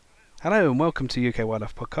Hello and welcome to UK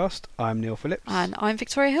Wildlife Podcast. I'm Neil Phillips. And I'm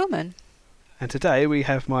Victoria Hillman. And today we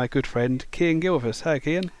have my good friend Cian Gill with us. Hi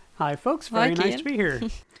Cian. Hi folks, very nice to be here.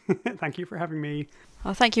 Thank you for having me.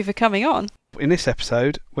 Well, thank you for coming on. In this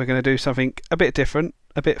episode we're going to do something a bit different,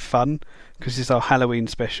 a bit fun, because this is our Halloween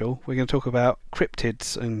special. We're going to talk about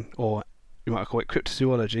cryptids, or you might call it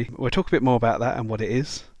cryptozoology. We'll talk a bit more about that and what it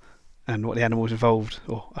is, and what the animals involved,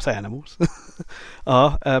 or I say animals,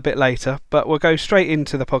 are a bit later. But we'll go straight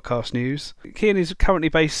into the podcast news. Cian is currently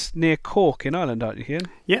based near Cork in Ireland, aren't you, Cian?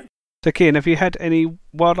 Yeah. So Cian, have you had any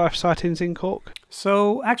wildlife sightings in Cork?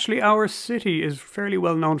 So actually our city is fairly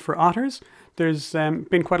well known for otters. There's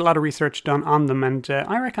been quite a lot of research done on them, and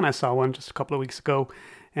I reckon I saw one just a couple of weeks ago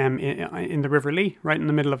in the River Lee, right in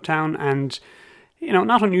the middle of town, and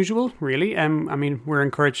not unusual, really. I mean, we're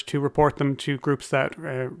encouraged to report them to groups that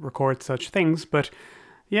record such things, but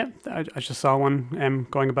yeah, I just saw one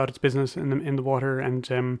going about its business in the water,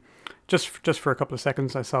 and just for a couple of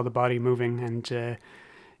seconds, I saw the body moving, and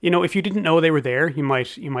if you didn't know they were there, you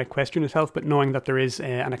might question yourself, but knowing that there is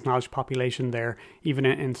an acknowledged population there, even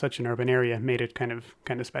in such an urban area, made it kind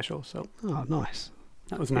of special. So, oh, nice.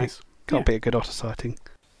 That was nice. Can't be a good otter sighting.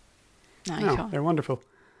 No, they're wonderful.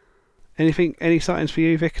 Any sightings for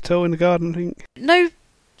you, Vic, at all in the garden? I think no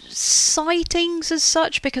sightings as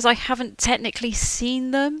such, because I haven't technically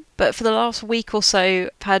seen them, but for the last week or so I've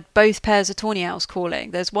had both pairs of tawny owls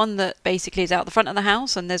calling. There's one that basically is out the front of the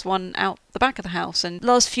house, and there's one out the back of the house, and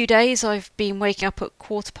last few days I've been waking up at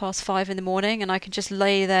 5:15 in the morning, and I can just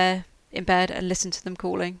lay there in bed and listen to them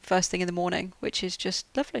calling first thing in the morning, which is just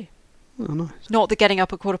lovely. Oh, nice. Not the getting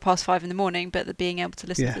up at 5:15 in the morning, but the being able to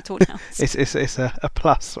listen to the tawny owls. It's a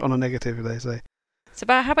plus on a negative, they say. So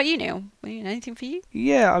how about you, Neil? Anything for you?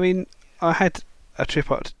 Yeah, I mean, I had a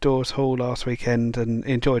trip up to Dawes Hall last weekend and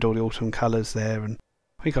enjoyed all the autumn colours there, and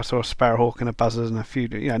I think I saw a sparrowhawk and a buzzard and a few,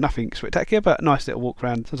 nothing spectacular, but nice little walk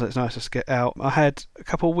around. Sometimes it's nice to get out. I had a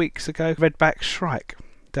couple of weeks ago redback shrike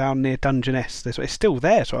down near Dungeness. It's still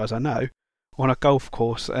there, as far as I know, on a golf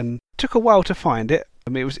course, and it took a while to find it. I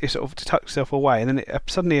mean, it sort of tucked itself away, and then it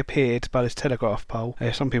suddenly appeared by this telegraph pole.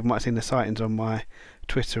 Some people might have seen the sightings on my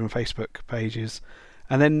Twitter and Facebook pages.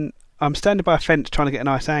 And then I'm standing by a fence trying to get a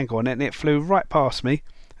nice angle on it, and it flew right past me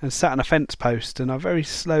and sat on a fence post, and I very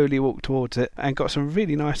slowly walked towards it and got some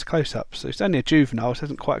really nice close-ups. So it's only a juvenile, so it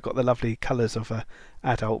hasn't quite got the lovely colours of an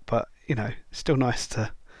adult, but, still nice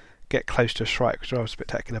to get close to a shrike, which are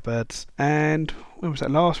spectacular birds. And when was that?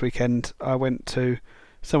 Last weekend I went to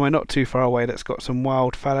somewhere not too far away that's got some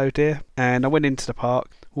wild fallow deer, and I went into the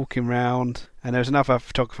park, walking round, and there was another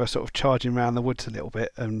photographer sort of charging around the woods a little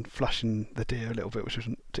bit and flushing the deer a little bit, which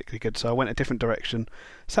wasn't particularly good. So I went a different direction,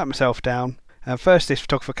 sat myself down, and first this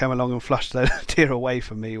photographer came along and flushed the deer away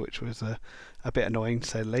from me, which was a bit annoying to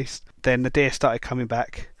say the least. Then the deer started coming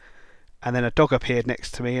back, and then a dog appeared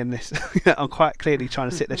next to me, and this I'm quite clearly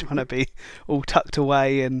trying to sit there, trying to be all tucked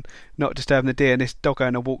away and not disturbing the deer, and this dog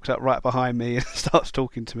owner walks up right behind me and starts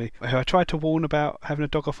talking to me. I tried to warn about having a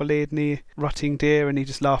dog off a lead near rutting deer, and he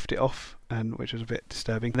just laughed it off, which was a bit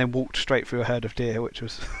disturbing, and then walked straight through a herd of deer, which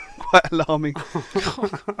was quite alarming.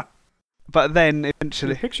 But then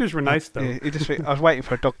eventually... The pictures were nice, though. Yeah, I was waiting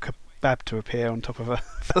for a dog kebab to appear on top of a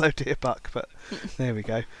fellow deer buck, but there we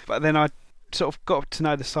go. But then I sort of got to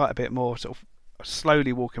know the site a bit more, sort of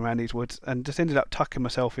slowly walking around these woods, and just ended up tucking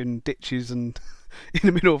myself in ditches and in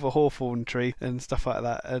the middle of a hawthorn tree and stuff like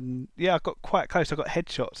that. And yeah, I got quite close. I got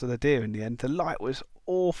headshots of the deer in the end. The light was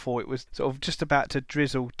awful. It was sort of just about to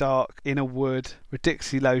drizzle, dark, in a wood,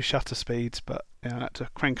 ridiculously low shutter speeds, but I had to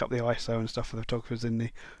crank up the ISO and stuff for the photographers in the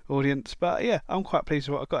audience. But yeah, I'm quite pleased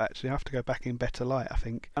with what I got, actually. I have to go back in better light, I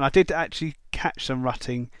think. And I did actually catch some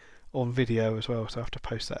rutting on video as well, so I have to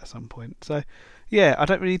post that at some point. So yeah, I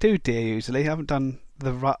don't really do deer usually. I haven't done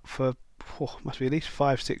the rut for must be at least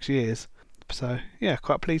 5-6 years. So yeah,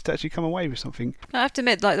 quite pleased to actually come away with something. I have to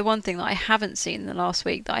admit, the one thing that I haven't seen in the last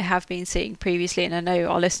week that I have been seeing previously, and I know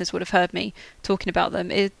our listeners would have heard me talking about them,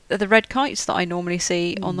 are the red kites that I normally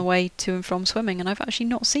see on the way to and from swimming, and I've actually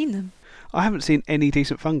not seen them. I haven't seen any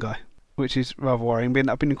decent fungi, which is rather worrying.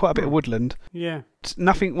 I've been in quite a bit of woodland. Yeah. It's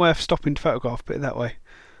nothing worth stopping to photograph, put it that way.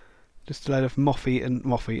 Just a load of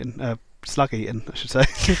slug-eaten, I should say.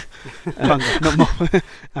 Fungi, not moth.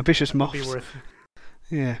 Ambitious moths.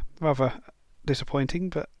 Yeah, rather disappointing,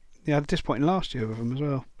 but yeah, disappointing last year with them as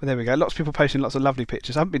well. But there we go. Lots of people posting lots of lovely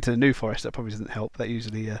pictures. I haven't been to the New Forest. That probably doesn't help. That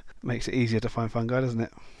usually makes it easier to find fungi, doesn't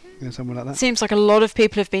it? Somewhere like that. Seems like a lot of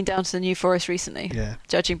people have been down to the New Forest recently. Yeah.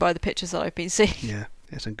 Judging by the pictures that I've been seeing. Yeah,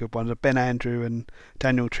 some good ones. Ben Andrew and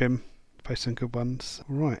Daniel Trim posted some good ones.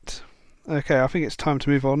 Right. Okay, I think it's time to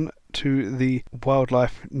move on to the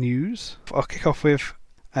wildlife news. I'll kick off with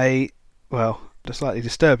a slightly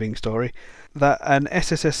disturbing story that an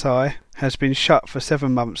SSSI has been shut for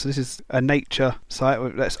 7 months. This is a nature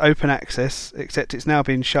site that's open access, except it's now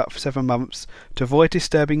been shut for 7 months to avoid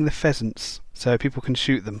disturbing the pheasants, so people can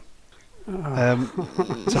shoot them.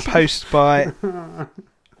 It's a post by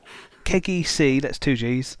Keggy C, that's 2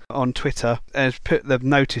 G's, on Twitter, has put the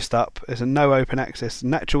notice up as a no open access.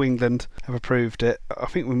 Natural England have approved it. I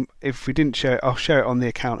think if we didn't share it, I'll share it on the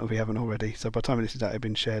account if we haven't already. So by the time this is out, it's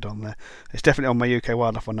been shared on there. It's definitely on my UK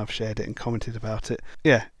Wildlife one. I've shared it and commented about it.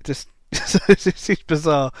 Yeah, just it's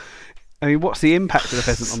bizarre. I mean, what's the impact of the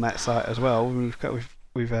pheasant on that site as well?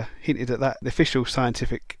 We've hinted at that. The official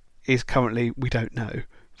scientific is currently we don't know,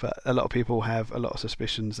 but a lot of people have a lot of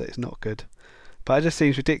suspicions that it's not good. But it just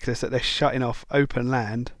seems ridiculous that they're shutting off open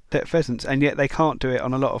land to protect pheasants, and yet they can't do it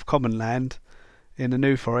on a lot of common land in the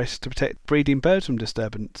New Forest to protect breeding birds from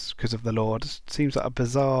disturbance because of the law. It just seems like a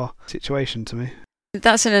bizarre situation to me.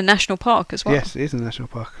 That's in a national park as well. Yes, it is in a national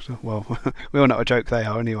park. Well, we all know what a joke they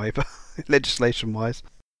are anyway, but legislation-wise.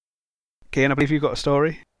 Cian, I believe you've got a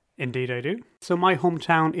story? Indeed I do. So my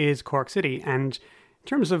hometown is Cork City, and in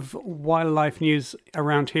terms of wildlife news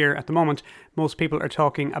around here at the moment, most people are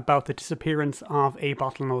talking about the disappearance of a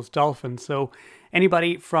bottlenose dolphin. So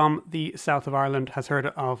anybody from the south of Ireland has heard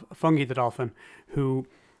of Fungie the dolphin, who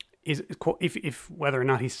is, if whether or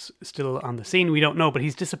not he's still on the scene, we don't know, but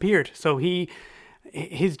he's disappeared. So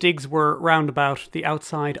his digs were round about the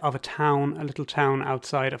outside of a little town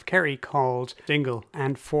outside of Kerry called Dingle,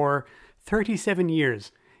 and for 37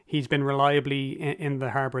 years he's been reliably in the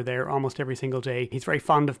harbour there almost every single day. He's very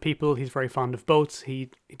fond of people. He's very fond of boats. He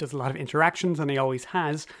does a lot of interactions, and he always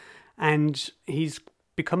has. And he's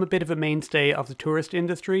become a bit of a mainstay of the tourist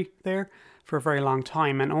industry there for a very long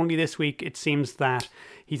time. And only this week it seems that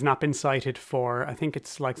he's not been sighted for, I think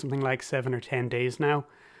it's like something like 7 or 10 days now.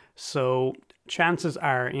 So chances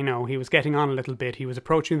are, he was getting on a little bit. He was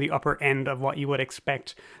approaching the upper end of what you would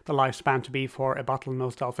expect the lifespan to be for a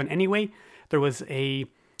bottlenose dolphin. Anyway, there was a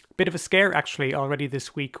bit of a scare actually already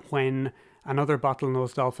this week when another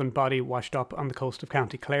bottlenose dolphin body washed up on the coast of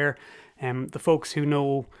County Clare. The folks who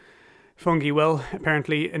know Fungie well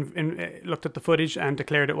apparently looked at the footage and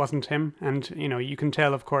declared it wasn't him. And you can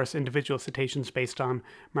tell, of course, individual cetaceans based on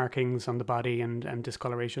markings on the body and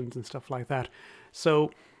discolorations and stuff like that.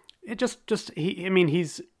 So it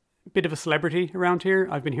he's a bit of a celebrity around here.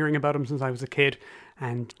 I've been hearing about him since I was a kid,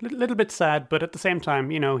 and a little bit sad, but at the same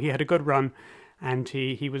time, he had a good run. And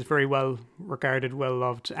he was very well regarded, well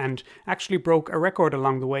loved, and actually broke a record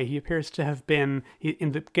along the way. He appears to have been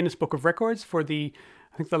in the Guinness Book of Records for the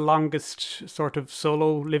longest sort of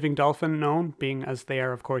solo living dolphin known, being as they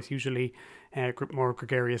are, of course, usually more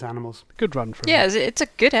gregarious animals. Good run for him. Yeah, it's a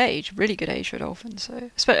good age, really good age for a dolphin. So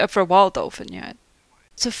for a wild dolphin, yeah.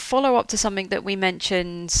 To follow up to something that we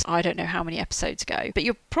mentioned, I don't know how many episodes ago, but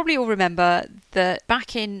you'll probably all remember that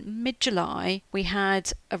back in mid-July, we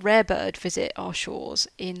had a rare bird visit our shores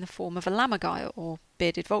in the form of a lammergeier, or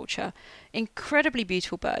bearded vulture. Incredibly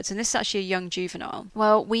beautiful birds, and this is actually a young juvenile.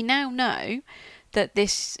 Well, we now know that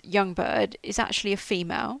this young bird is actually a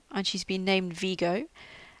female, and she's been named Vigo,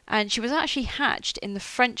 and she was actually hatched in the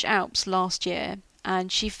French Alps last year,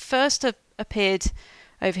 and she first appeared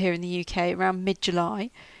over here in the UK around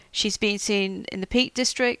mid-July. She's been seen in the Peak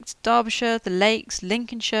District, Derbyshire, the Lakes,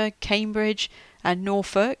 Lincolnshire, Cambridge and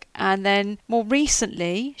Norfolk, and then more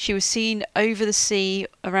recently she was seen over the sea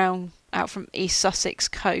out from East Sussex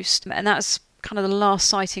coast, and that's kind of the last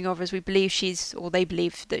sighting of her, as they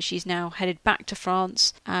believe that she's now headed back to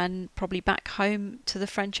France and probably back home to the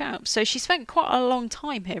French Alps. So she spent quite a long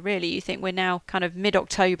time here, really. You think we're now kind of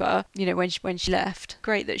mid-October, when she left.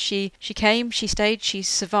 Great that she came, she stayed, she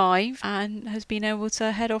survived, and has been able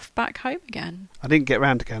to head off back home again. I didn't get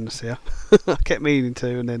round to going to see her. I kept meaning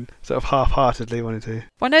to, and then sort of half-heartedly wanted to.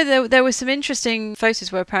 Well, I know there were some interesting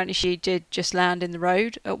photos where apparently she did just land in the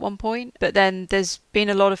road at one point, but then there's been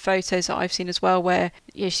a lot of photos that I've seen as well where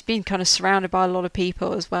she's been kind of surrounded by a lot of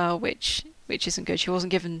people as well, which isn't good. She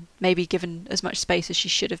wasn't given as much space as she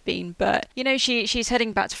should have been, but she's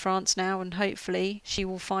heading back to France now, and hopefully she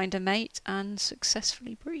will find a mate and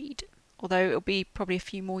successfully breed, although it'll be probably a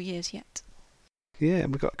few more years yet. Yeah,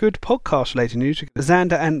 and we've got good podcast related news.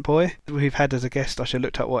 Xander Antboy, we've had as a guest. I should have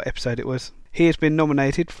looked up what episode it was. He has been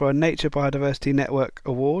nominated for a Nature Biodiversity Network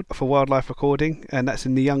Award for wildlife recording, and that's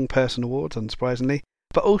in the Young Person Awards, unsurprisingly.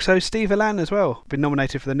 But also Steve Allan as well, been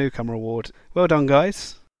nominated for the Newcomer Award. Well done,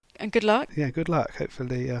 guys. And good luck. Yeah, good luck.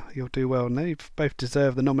 Hopefully you'll do well. No, you both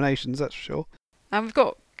deserve the nominations, that's for sure. And we've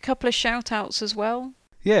got a couple of shout-outs as well.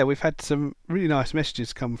 yeah, we've had some really nice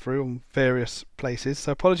messages come through on various places,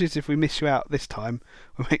 so apologies if we miss you out this time.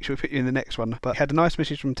 We'll make sure we put you in the next one. But we had a nice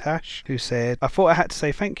message from Tash, who said, I thought I had to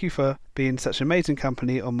say thank you for being such amazing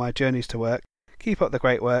company on my journeys to work. Keep up the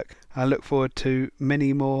great work. I look forward to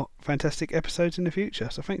many more fantastic episodes in the future.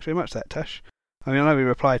 So thanks very much for that, Tash. I mean, I know we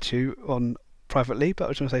replied to you on privately, but I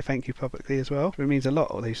just want to say thank you publicly as well. It means a lot,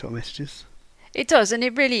 all these sort of messages. It does, and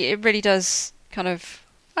it really does kind of,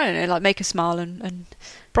 I don't know, like make us smile and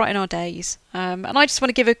brighten our days. And I just want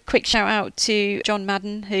to give a quick shout out to John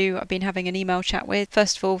Madden, who I've been having an email chat with.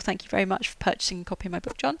 First of all, thank you very much for purchasing a copy of my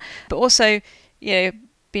book, John. But also, been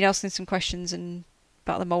asking some questions and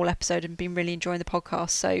about the mole episode and been really enjoying the podcast.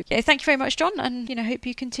 So thank you very much, John, and hope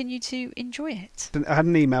you continue to enjoy it. I had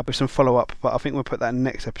an email with some follow-up, but I think we'll put that in the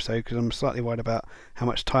next episode because I'm slightly worried about how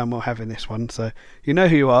much time we'll have in this one. So you know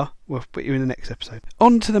who you are. We'll put you in the next episode.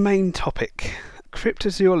 On to the main topic,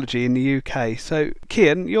 cryptozoology in the UK. So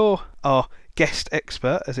Kian, you're our guest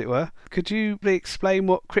expert, as it were. Could you explain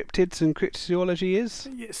what cryptids and cryptozoology is?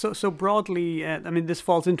 Yeah, so broadly, this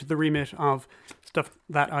falls into the remit of stuff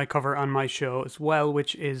that I cover on my show as well,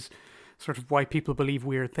 which is sort of why people believe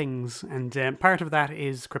weird things. And part of that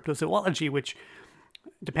is cryptozoology, which,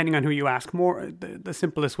 depending on who you ask, the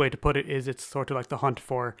simplest way to put it is it's sort of like the hunt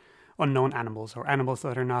for unknown animals or animals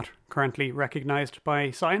that are not currently recognized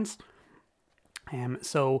by science.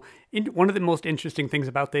 One of the most interesting things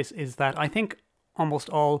about this is that I think almost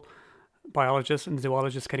all biologists and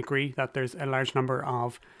zoologists can agree that there's a large number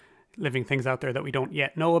of living things out there that we don't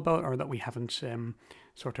yet know about or that we haven't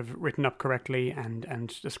sort of written up correctly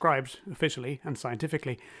and described officially and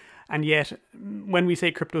scientifically. And yet, when we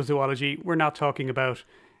say cryptozoology, we're not talking about,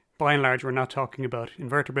 by and large, we're not talking about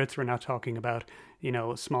invertebrates, we're not talking about,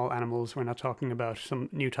 small animals, we're not talking about some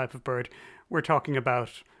new type of bird, we're talking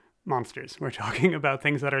about monsters. We're talking about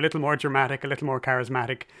things that are a little more dramatic, a little more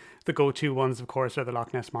charismatic. The go-to ones, of course, are the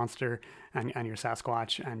Loch Ness Monster and your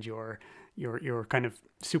Sasquatch and your kind of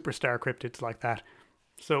superstar cryptids like that.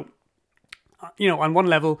 So, on one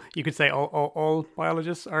level, you could say all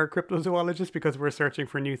biologists are cryptozoologists because we're searching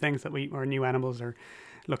for new things or new animals, or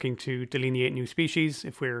looking to delineate new species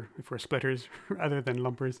if we're splitters rather than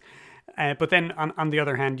lumpers. But then on the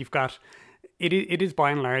other hand, you've got it is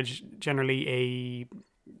by and large generally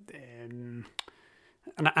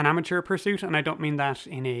an amateur pursuit, and I don't mean that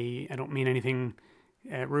I don't mean anything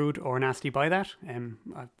rude or nasty by that.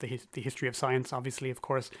 The history of science, obviously, of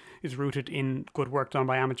course, is rooted in good work done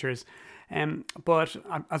by amateurs. But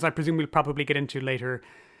as I presume we'll probably get into later,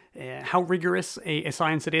 how rigorous a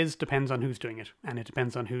science it is depends on who's doing it, and it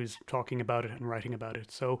depends on who's talking about it and writing about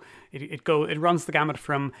it. So it runs the gamut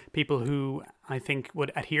from people who I think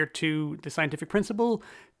would adhere to the scientific principle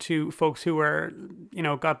to folks who are,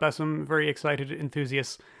 God bless them, very excited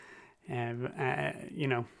enthusiasts.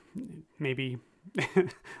 Maybe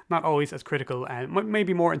not always as critical,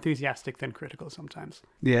 maybe more enthusiastic than critical sometimes.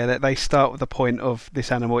 Yeah, they start with the point of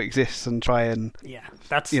this animal exists and try and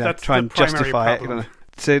that's try and justify problem. it.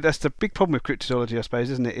 So that's the big problem with cryptozoology, I suppose,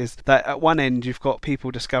 isn't it? Is that at one end you've got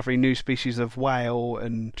people discovering new species of whale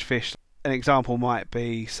and fish. An example might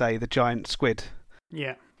be, say, the giant squid.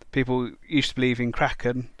 Yeah. People used to believe in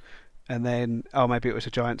kraken, and then maybe it was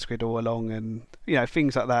a giant squid all along, and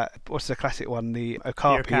things like that. What's the classic one? The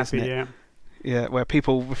okapi, isn't it? Yeah. Yeah, where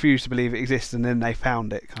people refuse to believe it exists and then they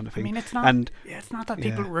found it, kind of thing. I mean, it's not that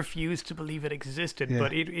people refuse to believe it existed,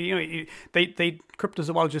 but they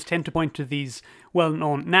cryptozoologists tend to point to these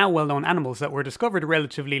well-known animals that were discovered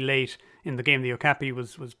relatively late in the game. The okapi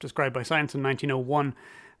was described by science in 1901.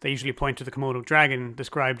 They usually point to the Komodo dragon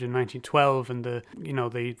described in 1912, and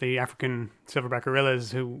the African silverback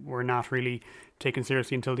gorillas, who were not really taken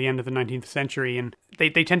seriously until the end of the 19th century. And they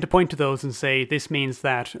tend to point to those and say this means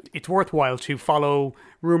that it's worthwhile to follow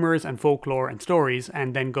rumors and folklore and stories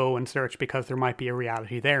and then go and search because there might be a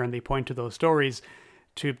reality there. And they point to those stories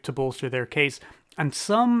to bolster their case. And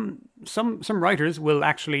some writers will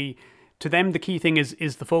actually, to them, the key thing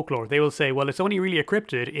is the folklore. They will say, well, it's only really a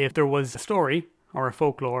cryptid if there was a story or a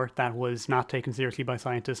folklore that was not taken seriously by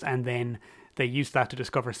scientists, and then they used that to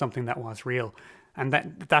discover something that was real. And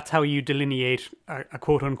that's how you delineate a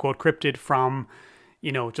quote-unquote cryptid from,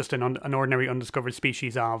 just an ordinary undiscovered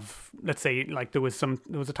species of, let's say, like there was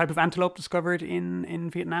a type of antelope discovered in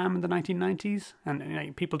Vietnam in the 1990s,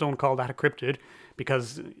 and people don't call that a cryptid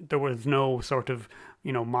because there was no sort of,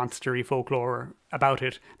 monstery folklore about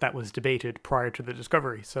it that was debated prior to the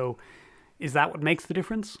discovery. So is that what makes the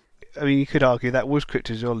difference? I mean, you could argue that was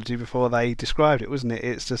cryptozoology before they described it, wasn't it?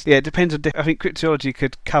 It's just, it depends on... I think cryptozoology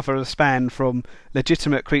could cover a span from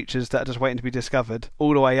legitimate creatures that are just waiting to be discovered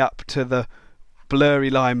all the way up to the blurry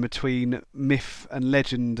line between myth and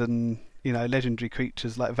legend, and legendary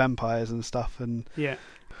creatures like vampires and stuff. And Yeah.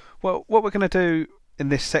 well, what we're going to do in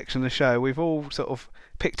this section of the show, we've all sort of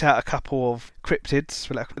picked out a couple of cryptids.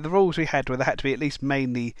 The rules we had were there had to be at least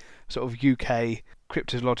mainly sort of UK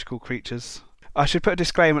cryptological creatures. I should put a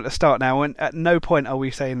disclaimer at the start now, and at no point are we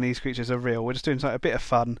saying these creatures are real. We're just doing something a bit of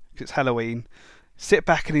fun because it's Halloween. Sit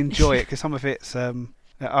back and enjoy it, because some of it's...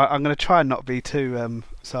 I'm going to try and not be too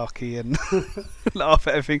sarky and laugh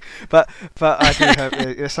at everything, but I do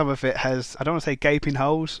hope some of it has, I don't want to say gaping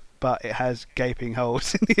holes, but it has gaping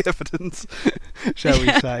holes in the evidence, shall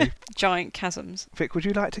we say. Giant chasms. Vic, would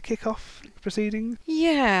you like to kick off proceedings?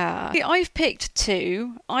 Yeah. I've picked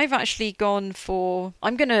two. I've actually gone for...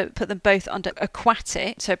 I'm going to put them both under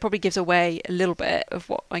aquatic, so it probably gives away a little bit of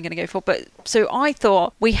what I'm going to go for. But so I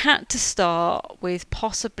thought we had to start with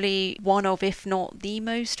possibly one of, if not the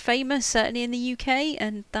most famous, certainly in the UK,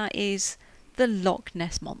 and that is the Loch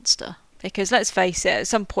Ness Monster. Because let's face it, at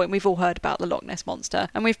some point we've all heard about the Loch Ness Monster,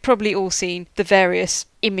 and we've probably all seen the various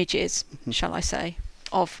images, shall I say,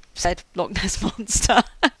 of said Loch Ness Monster.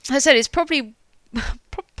 As I said, it's probably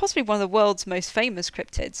possibly one of the world's most famous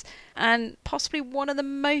cryptids, and possibly one of the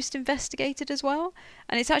most investigated as well.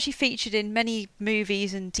 And it's actually featured in many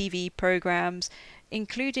movies and TV programmes,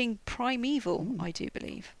 including Primeval, I do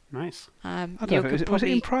believe. Nice. I don't know, was it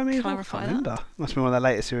in Primeval? I can't remember. Must be one of the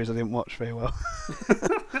later series I didn't watch very well.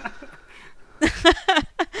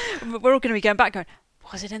 We're all going to be going back going,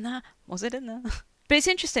 was it in there? Was it in there? But it's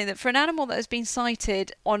interesting that for an animal that has been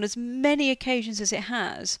sighted on as many occasions as it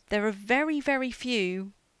has, there are very, very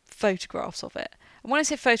few photographs of it. And when I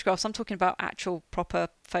say photographs, I'm talking about actual proper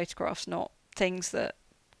photographs, not things that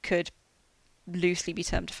could loosely be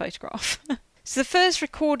termed a photograph. So the first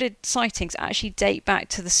recorded sightings actually date back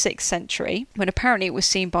to the 6th century, when apparently it was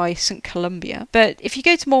seen by St. Columba. But if you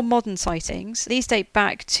go to more modern sightings, these date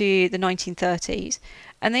back to the 1930s,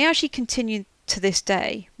 and they actually continue to this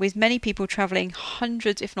day, with many people travelling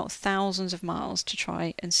hundreds, if not thousands of miles to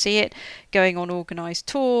try and see it, going on organised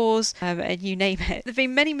tours, and you name it. There have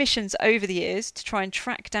been many missions over the years to try and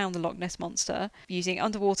track down the Loch Ness Monster, using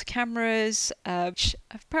underwater cameras, which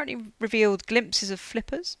have apparently revealed glimpses of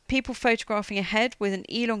flippers, people photographing a head with an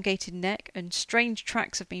elongated neck, and strange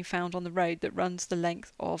tracks have been found on the road that runs the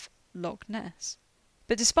length of Loch Ness.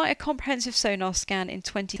 But despite a comprehensive sonar scan in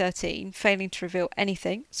 2013 failing to reveal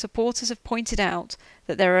anything, supporters have pointed out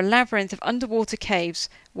that there are a labyrinth of underwater caves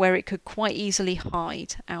where it could quite easily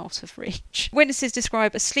hide out of reach. Witnesses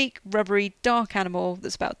describe a sleek, rubbery, dark animal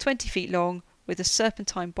that's about 20 feet long, with a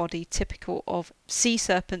serpentine body typical of sea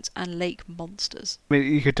serpents and lake monsters. I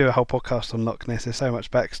mean, you could do a whole podcast on Loch Ness. There's so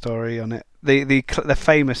much backstory on it. The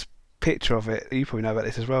famous picture of it, you probably know about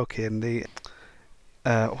this as well, Kian.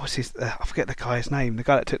 What's his? I forget the guy's name. The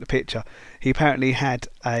guy that took the picture. He apparently had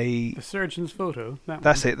the surgeon's photo.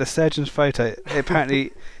 That's it. The surgeon's photo.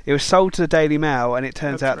 Apparently, it was sold to the Daily Mail, and it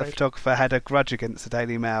turns out the photographer had a grudge against the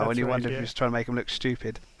Daily Mail, and he wondered if he was trying to make him look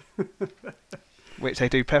stupid, which they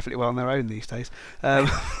do perfectly well on their own these days. Damn,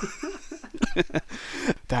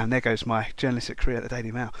 there goes my journalistic career at the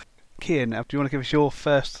Daily Mail. Kian, do you want to give us your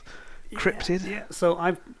first cryptid? Yeah.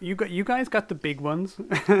 So you guys got the big ones.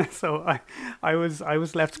 So I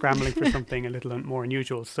was left scrambling for something a little more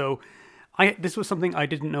unusual. So this was something I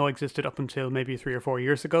didn't know existed up until maybe 3 or 4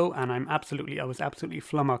 years ago, and I was absolutely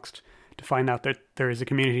flummoxed to find out that there is a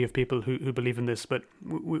community of people who believe in this. But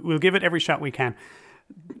we'll give it every shot we can.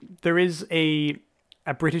 There is a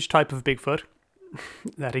British type of Bigfoot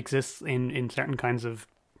that exists in certain kinds of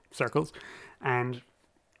circles, and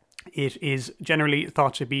it is generally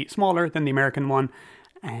thought to be smaller than the American one,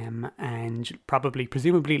 and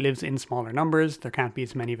presumably lives in smaller numbers. There can't be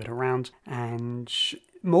as many of it around, and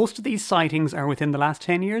most of these sightings are within the last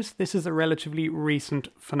 10 years. This is a relatively recent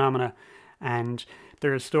phenomena, and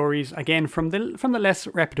there are stories, again, from the less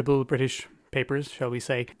reputable British papers, shall we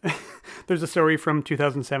say. There's a story from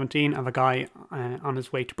 2017 of a guy on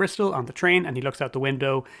his way to Bristol on the train, and he looks out the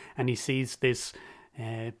window and he sees this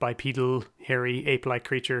bipedal, hairy, ape-like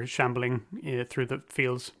creature shambling through the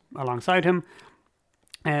fields alongside him.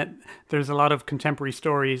 There's a lot of contemporary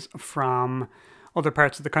stories from other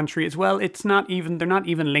parts of the country as well. They're not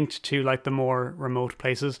even linked to like the more remote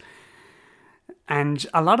places. And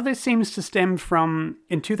a lot of this seems to stem from,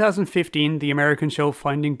 in 2015, the American show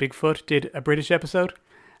Finding Bigfoot did a British episode.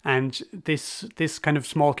 And this kind of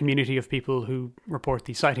small community of people who report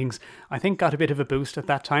these sightings, I think, got a bit of a boost at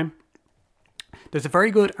that time. There's a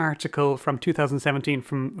very good article from 2017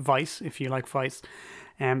 from Vice, if you like Vice,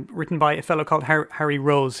 written by a fellow called Harry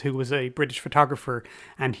Rose, who was a British photographer,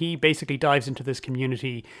 and he basically dives into this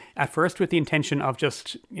community at first with the intention of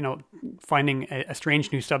just, finding a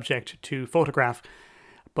strange new subject to photograph.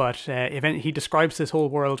 But he describes this whole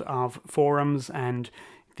world of forums and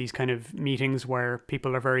these kind of meetings where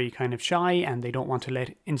people are very kind of shy and they don't want to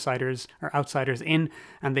let insiders or outsiders in,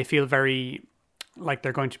 and they feel very like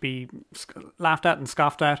they're going to be laughed at and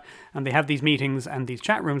scoffed at, and they have these meetings and these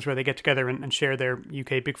chat rooms where they get together and share their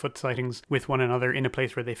UK Bigfoot sightings with one another in a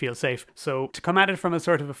place where they feel safe. So to come at it from a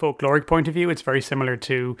sort of a folkloric point of view, it's very similar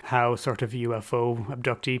to how sort of UFO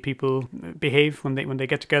abductee people behave when they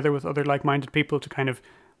get together with other like-minded people to kind of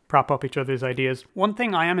prop up each other's ideas. One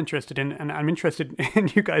thing I am interested in, and I'm interested in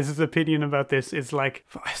you guys' opinion about this, is like,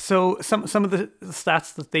 so some of the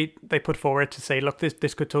stats that they put forward to say, look,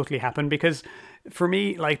 this could totally happen, because for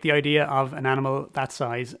me, like, the idea of an animal that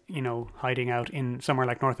size, hiding out in somewhere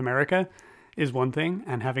like North America is one thing,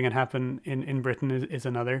 and having it happen in Britain is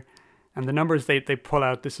another. And the numbers they pull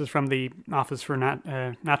out, this is from the Office for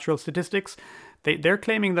Natural Statistics, they're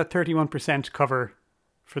claiming that 31% cover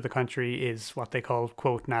for the country is what they call,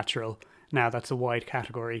 quote, natural. Now, that's a wide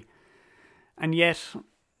category. And yet,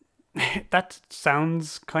 that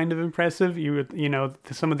sounds kind of impressive.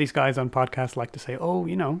 Some of these guys on podcasts like to say,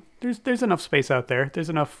 there's enough space out there. There's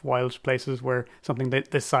enough wild places where something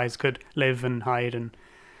this size could live and hide.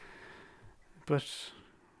 But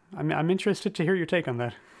I'm interested to hear your take on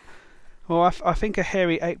that. Well, I think a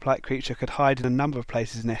hairy ape-like creature could hide in a number of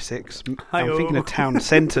places in Essex. I'm thinking of town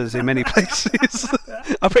centres in many places.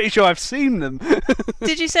 I'm pretty sure I've seen them.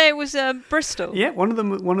 Did you say it was Bristol? Yeah, one of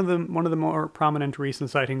the more prominent recent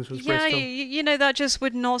sightings was Bristol. Yeah, that just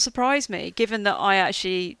would not surprise me, given that I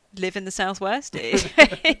actually live in the southwest.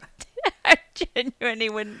 It genuinely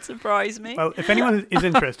wouldn't surprise me. Well, if anyone is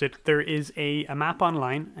interested, there is a map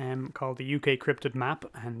online called the UK Cryptid Map,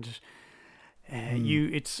 and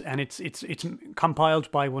it's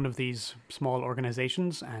compiled by one of these small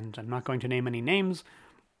organizations, and I'm not going to name any names,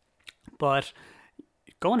 but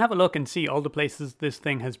go and have a look and see all the places this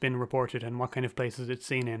thing has been reported and what kind of places it's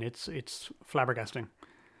seen in. It's flabbergasting.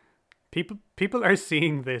 People are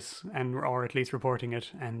seeing this or at least reporting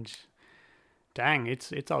it, and dang,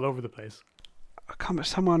 it's all over the place. I can't remember,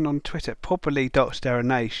 someone on Twitter, probably Dr. Darren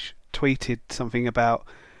Naish, tweeted something about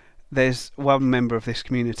there's one member of this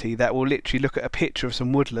community that will literally look at a picture of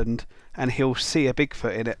some woodland and he'll see a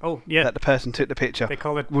Bigfoot in it. Oh, yeah. That the person took the picture they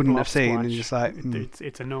call it wouldn't have seen, and just like...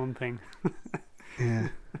 It's a known thing. Yeah.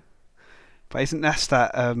 But isn't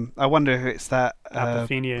that... I wonder if it's that...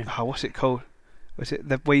 apophenia. What's it called? Was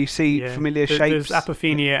it where you see familiar shapes? There's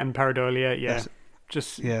apophenia and pareidolia, yeah.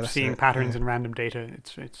 Seeing patterns in random data.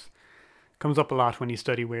 It's comes up a lot when you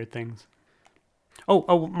study weird things.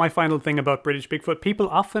 Oh, my final thing about British Bigfoot. People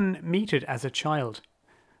often meet it as a child.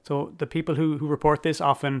 So the people who report this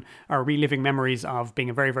often are reliving memories of being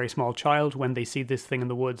a very, very small child when they see this thing in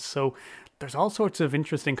the woods. So there's all sorts of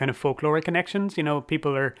interesting kind of folkloric connections.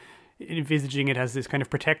 People are envisaging it as this kind of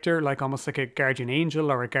protector, like almost like a guardian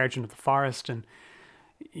angel or a guardian of the forest. And,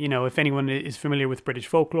 if anyone is familiar with British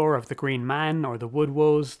folklore of the Green Man or the Wood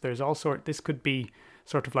Woes, this could be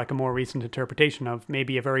sort of like a more recent interpretation of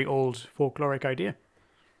maybe a very old folkloric idea.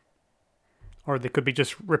 Or they could be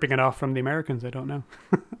just ripping it off from the Americans, I don't know.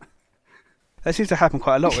 That seems to happen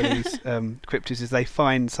quite a lot with these cryptids, is they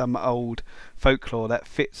find some old folklore that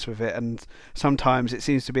fits with it, and sometimes it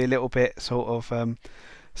seems to be a little bit sort of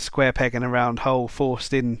square peg in a round hole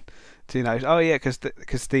forced in to,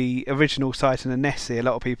 because the original site in the Nessie, a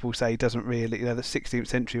lot of people say doesn't really, the 16th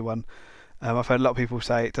century one, I've heard a lot of people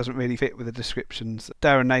say it doesn't really fit with the descriptions.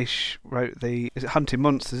 Darren Naish wrote is it Hunting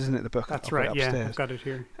Monsters, isn't it, the book? That's right, yeah, I've got it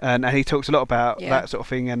here. And he talks a lot about that sort of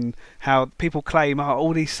thing, and how people claim,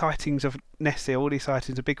 all these sightings of Nessie, all these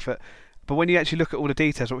sightings of Bigfoot. But when you actually look at all the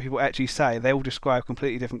details, what people actually say, they all describe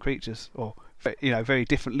completely different creatures, or, very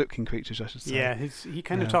different looking creatures, I should say. Yeah, he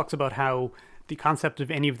kind of talks about how the concept of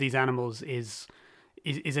any of these animals is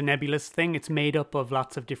a nebulous thing. It's made up of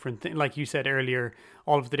lots of different things. Like you said earlier,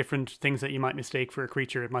 all of the different things that you might mistake for a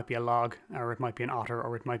creature. It might be a log, or it might be an otter,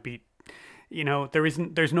 or it might be,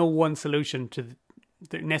 there's no one solution to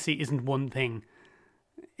Nessie isn't one thing.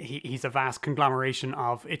 He's a vast conglomeration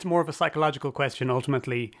of, it's more of a psychological question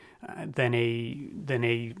ultimately than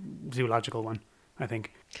a zoological one, I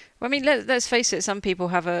think. Well, I mean, let's face it, some people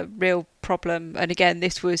have a real problem, and again,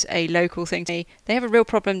 this was a local thing. They have a real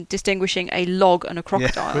problem distinguishing a log and a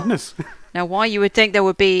crocodile. Yeah. Goodness. Now, why you would think there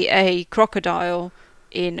would be a crocodile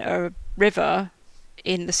in a river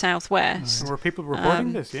in the southwest? Were people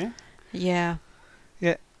reporting this, yeah? Yeah.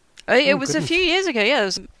 Yeah. It was goodness. A few years ago, yeah.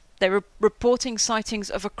 They were reporting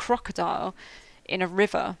sightings of a crocodile in a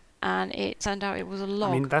river, and it turned out it was a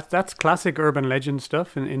log. I mean, that's classic urban legend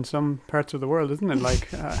stuff in some parts of the world, isn't it? Like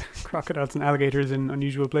crocodiles and alligators in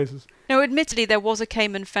unusual places. No, admittedly, there was a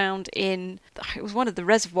caiman found in... It was one of the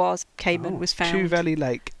reservoirs caiman was found. Chew Valley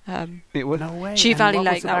Lake. It was. No way. Chew And Valley what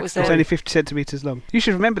Lake, the that was backstory? It's only 50 centimetres long. You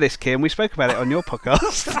should remember this, Kim. We spoke about it on your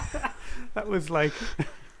podcast. That was like...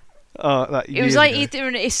 It was like either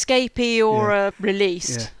an escapee or a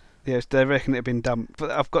released. Yeah. Yes, they reckon it had been dumped.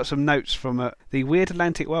 But I've got some notes from the Weird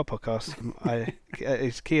Atlantic Wild podcast.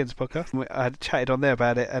 It's Kian's podcast. I had chatted on there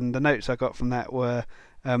about it, and the notes I got from that were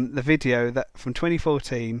the video that from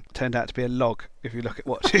 2014 turned out to be a log. If you look at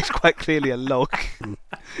what, it's quite clearly a log.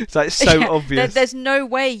 It's like so obvious. There's no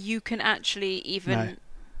way you can actually even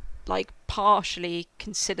like partially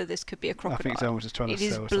consider this could be a crocodile. I think someone was just trying to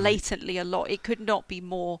It sell is blatantly a log. It could not be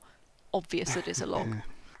more obvious that it's a log. Yeah.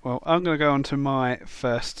 Well, I'm going to go on to my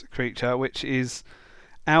first creature, which is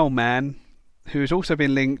Owlman, who has also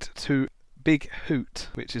been linked to Big Hoot,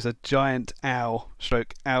 which is a giant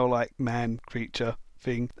owl-like man creature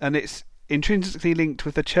thing. And it's intrinsically linked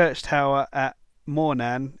with the church tower at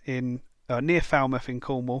Mornan near Falmouth in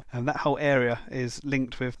Cornwall. And that whole area is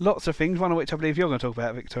linked with lots of things, one of which I believe you're going to talk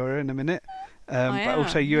about, Victoria, in a minute. But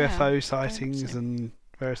also UFO sightings and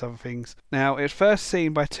various other things. Now, it was first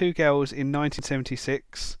seen by two girls in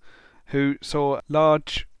 1976 who saw a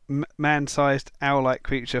large man-sized owl-like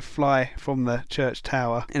creature fly from the church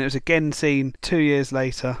tower, and it was again seen 2 years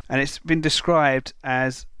later, and it's been described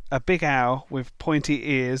as a big owl with pointy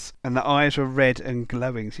ears, and the eyes were red and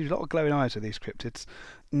glowing. So there's a lot of glowing eyes with these cryptids.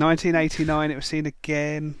 1989 it was seen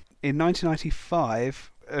again. In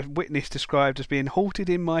 1995 a witness described as being halted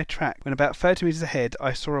in my track when about 30 metres ahead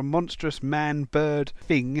I saw a monstrous man-bird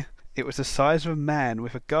thing. It was the size of a man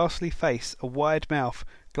with a ghastly face, a wide mouth,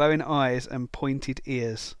 glowing eyes and pointed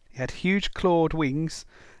ears. He had huge clawed wings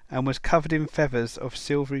and was covered in feathers of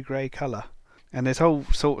silvery grey colour. And there's all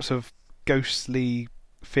sorts of ghostly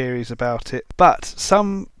theories about it, but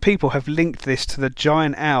some people have linked this to the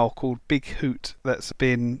giant owl called Big Hoot that's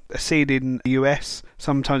been seen in the US,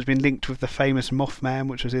 sometimes been linked with the famous Mothman,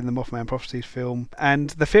 which was in the Mothman Prophecies film.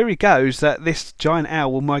 And the theory goes that this giant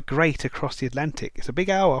owl will migrate across the Atlantic. It's a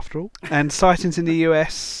big owl after all. And sightings in the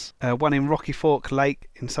US, one in Rocky Fork Lake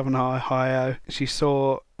in southern Ohio.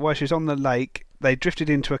 While she was on the lake, they drifted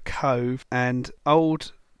into a cove, and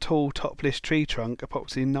old tall topless tree trunk,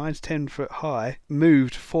 approximately 9 to 10 foot high,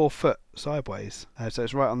 moved 4 foot sideways. So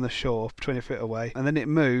it's right on the shore, 20 foot away. And then it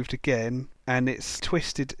moved again, and it's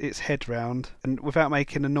twisted its head round, and without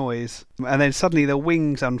making a noise. And then suddenly the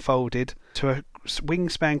wings unfolded to a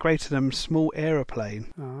wingspan greater than a small aeroplane,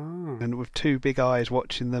 and with 2 big eyes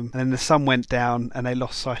watching them. And then the sun went down, and they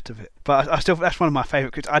lost sight of it. But that's one of my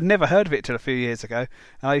favourite creatures. I'd never heard of it till a few years ago,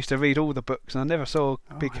 and I used to read all the books, and I never saw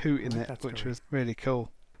Big Hoot in it, which was really cool.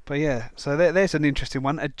 But yeah, so there's an interesting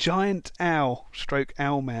one. A giant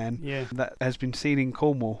Owlman that has been seen in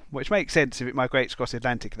Cornwall, which makes sense if it migrates across the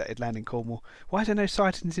Atlantic that it'd land in Cornwall. Why are there no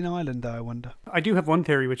sightings in Ireland, though, I wonder? I do have one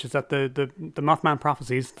theory, which is that the Mothman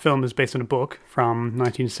Prophecies film is based on a book from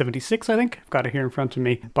 1976, I think. I've got it here in front of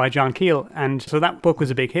me, by John Keel. And so that book was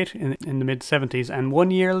a big hit in the mid-70s. And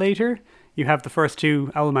 1 year later, you have the first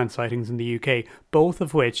 2 Owlman sightings in the UK, both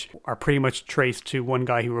of which are pretty much traced to one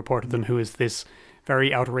guy who reported them, who is this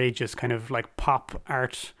very outrageous kind of like pop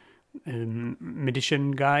art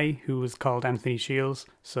magician guy who was called Anthony Shields.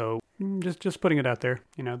 So just putting it out there,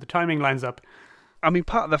 the timing lines up. I mean,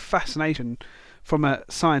 part of the fascination from a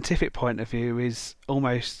scientific point of view is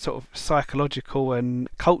almost sort of psychological and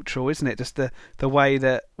cultural, isn't it? Just the way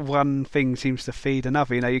that one thing seems to feed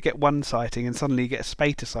another. You get one sighting and suddenly you get a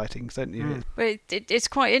spate of sightings, don't you? But it's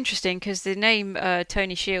quite interesting because the name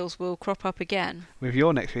Tony Shields will crop up again. With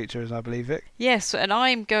your next feature, as I believe, Vic. Yes, and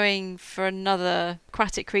I'm going for another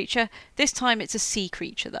aquatic creature. This time it's a sea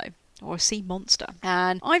creature, though, or a sea monster.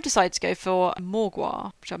 And I've decided to go for a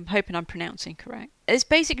Morgwa, which I'm hoping I'm pronouncing correct. This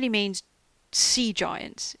basically means sea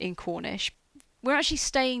giants in Cornish. We're actually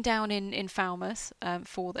staying down in Falmouth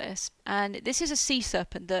for this, and this is a sea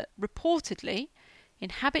serpent that reportedly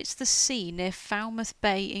inhabits the sea near Falmouth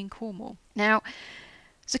Bay in Cornwall. Now,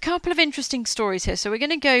 there's a couple of interesting stories here, so we're going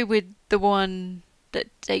to go with the one that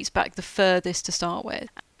dates back the furthest to start with.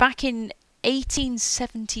 Back in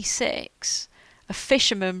 1876, a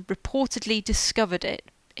fisherman reportedly discovered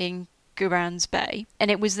it in Gurans Bay,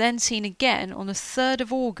 and it was then seen again on the 3rd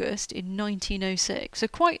of August in 1906. So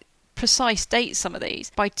quite precise dates, some of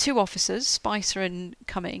these, by 2 officers, Spicer and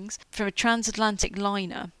Cummings, from a transatlantic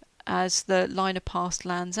liner as the liner passed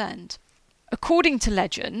Land's End. According to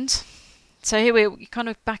legend, so here we're kind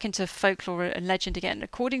of back into folklore and legend again.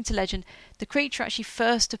 According to legend, the creature actually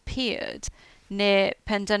first appeared near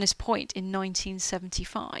Pendennis Point in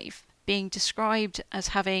 1975, being described as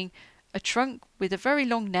having a trunk with a very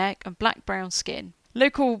long neck and black-brown skin.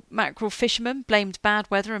 Local mackerel fishermen blamed bad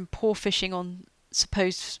weather and poor fishing on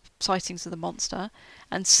supposed sightings of the monster,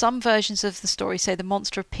 and some versions of the story say the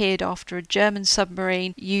monster appeared after a German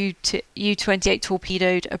submarine U-28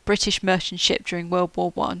 torpedoed a British merchant ship during World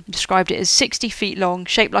War I, and described it as 60 feet long,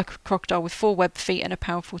 shaped like a crocodile with 4 webbed feet and a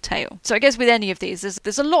powerful tail. So I guess with any of these,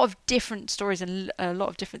 there's a lot of different stories and a lot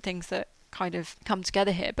of different things that kind of come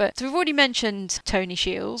together here. But so we've already mentioned Tony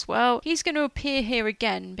Shields. Well, he's going to appear here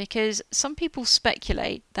again because some people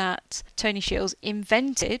speculate that Tony Shields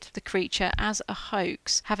invented the creature as a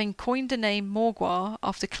hoax, having coined the name Morgwa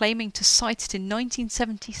after claiming to sight it in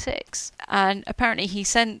 1976. And apparently he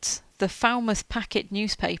sent the Falmouth Packet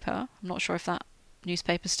newspaper, I'm not sure if that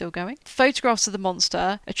newspaper's still going, photographs of the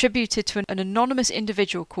monster attributed to an anonymous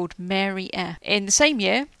individual called Mary F. In the same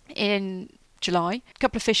year, in July, a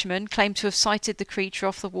couple of fishermen claimed to have sighted the creature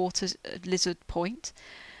off the waters at Lizard Point.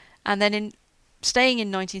 And then staying in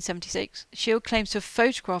 1976, Shield claims to have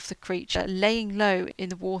photographed the creature laying low in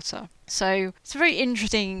the water. So it's very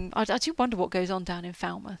interesting. I do wonder what goes on down in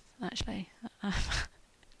Falmouth, actually.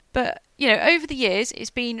 But, over the years,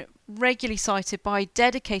 it's been regularly sighted by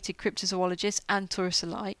dedicated cryptozoologists and tourists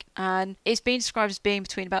alike, and it's been described as being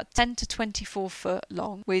between about 10 to 24 foot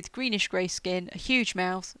long, with greenish-grey skin, a huge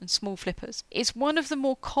mouth, and small flippers. It's one of the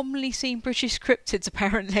more commonly seen British cryptids,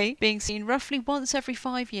 apparently, being seen roughly once every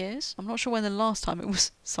 5 years. I'm not sure when the last time it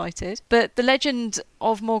was sighted, but the legend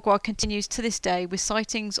of Morgwa continues to this day, with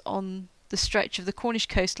sightings on the stretch of the Cornish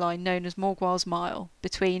coastline known as Morgwa's Mile,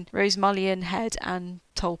 between Rosemullion Head and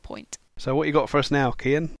Toll Point. So what you got for us now,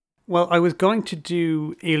 Cian? Well, I was going to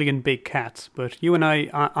do alien big cats, but you and I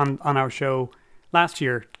on our show last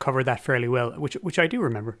year covered that fairly well, which I do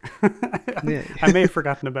remember. Yeah. I may have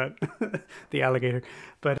forgotten about the alligator,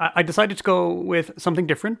 but I decided to go with something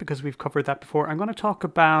different because we've covered that before. I'm going to talk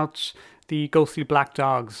about the ghostly black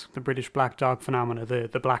dogs, the British black dog phenomena,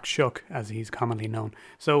 the Black Shuck, as he's commonly known.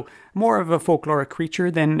 So more of a folkloric creature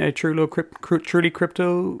than a truly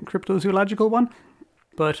cryptozoological one.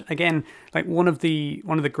 But again, like one of the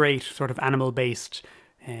great sort of animal-based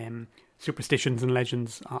superstitions and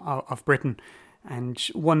legends of Britain, and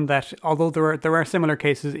one that, although there are similar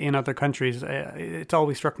cases in other countries, it's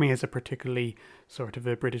always struck me as a particularly sort of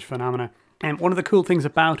a British phenomena. And one of the cool things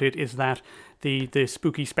about it is that the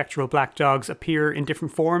spooky spectral black dogs appear in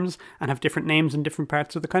different forms and have different names in different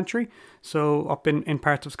parts of the country. So up in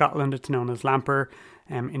parts of Scotland, it's known as Lamper.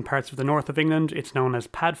 In parts of the north of England, it's known as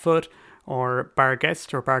Padfoot or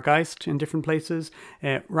Bargeist in different places.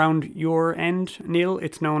 Round your end, Neil,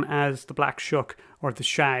 it's known as the Black Shuck or the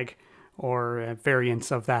Shag, or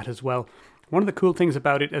variants of that as well. One of the cool things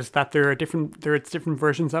about it is that there are different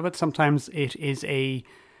versions of it. Sometimes it is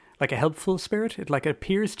like a helpful spirit. It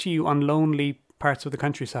appears to you on lonely parts of the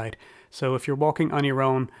countryside. So if you're walking on your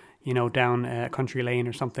own, down a country lane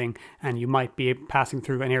or something, and you might be passing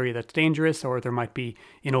through an area that's dangerous, or there might be,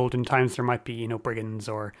 in olden times, there might be, brigands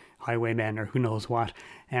or highwaymen or who knows what.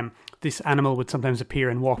 This animal would sometimes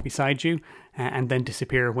appear and walk beside you and then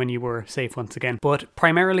disappear when you were safe once again. But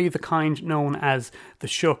primarily the kind known as the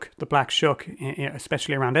Shuck, the Black Shuck,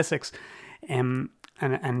 especially around Essex, and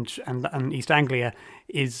East Anglia,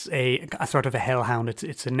 is a sort of a hellhound.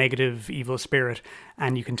 It's a negative, evil spirit,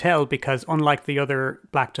 and you can tell because unlike the other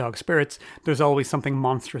black dog spirits, there's always something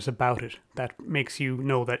monstrous about it that makes you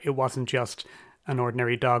know that it wasn't just an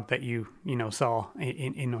ordinary dog that you saw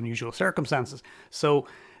in unusual circumstances. So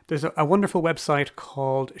there's a wonderful website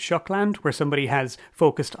called Shuckland where somebody has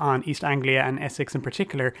focused on East Anglia and Essex in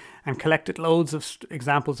particular and collected loads of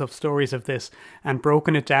examples of stories of this and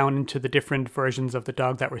broken it down into the different versions of the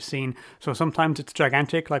dog that were seen. So sometimes it's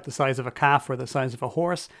gigantic, like the size of a calf or the size of a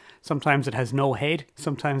horse. Sometimes it has no head.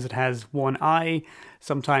 Sometimes it has one eye.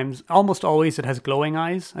 Sometimes, almost always, it has glowing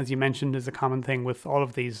eyes, as you mentioned, is a common thing with all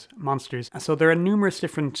of these monsters. So there are numerous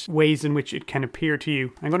different ways in which it can appear to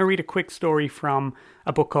you. I'm going to read a quick story from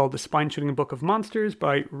a book called The Spine-Chilling Book of Monsters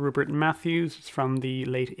by Rupert Matthews. It's from the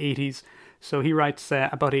late 80s. So he writes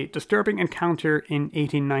about a disturbing encounter in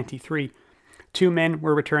 1893. 2 men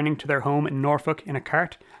were returning to their home in Norfolk in a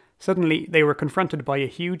cart. Suddenly, they were confronted by a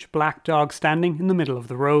huge black dog standing in the middle of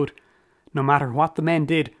the road. No matter what the men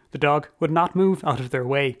did, the dog would not move out of their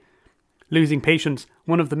way. Losing patience,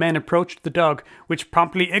 one of the men approached the dog, which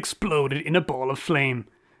promptly exploded in a ball of flame.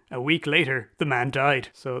 A week later, the man died.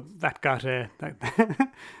 So that got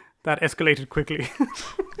That escalated quickly.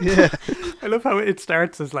 Yeah. I love how it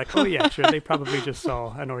starts as like, oh yeah, sure, they probably just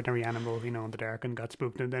saw an ordinary animal, in the dark and got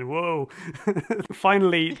spooked, and then whoa.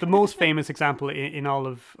 Finally, the most famous example in all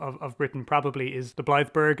of Britain probably is the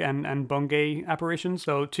Blytheburg and Bungay apparitions.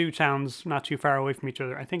 So 2 towns not too far away from each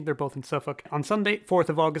other. I think they're both in Suffolk. On Sunday, 4th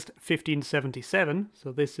of August, 1577,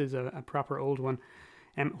 so this is a proper old one.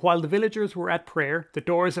 While the villagers were at prayer, the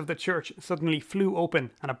doors of the church suddenly flew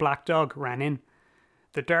open and a black dog ran in.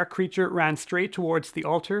 The dark creature ran straight towards the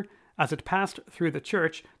altar. As it passed through the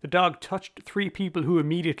church, the dog touched 3 people who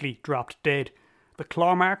immediately dropped dead. The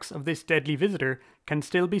claw marks of this deadly visitor can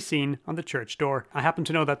still be seen on the church door. I happen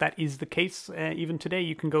to know that is the case. Even today,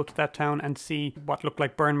 you can go to that town and see what look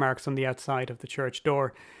like burn marks on the outside of the church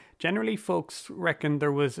door. Generally, folks reckon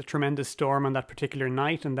there was a tremendous storm on that particular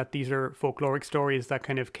night, and that these are folkloric stories that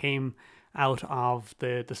kind of came out of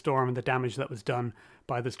the storm and the damage that was done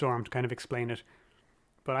by the storm to kind of explain it.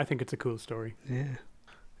 But I think it's a cool story. Yeah.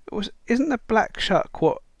 Isn't the Black Shuck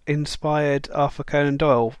what inspired Arthur Conan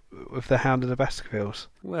Doyle with The Hound of the Baskervilles?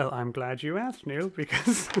 Well, I'm glad you asked, Neil,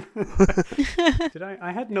 because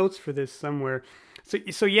I had notes for this somewhere.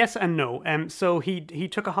 So yes and no. So he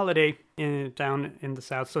took a holiday down in the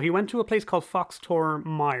south. So he went to a place called Foxtor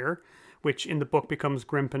Mire, which in the book becomes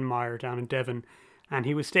Grimpen Mire down in Devon. And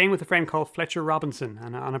he was staying with a friend called Fletcher Robinson.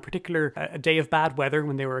 And on a particular day of bad weather,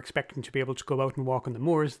 when they were expecting to be able to go out and walk on the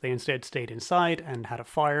moors, they instead stayed inside and had a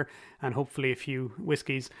fire and hopefully a few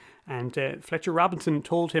whiskies. And Fletcher Robinson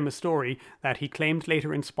told him a story that he claimed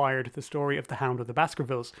later inspired the story of the Hound of the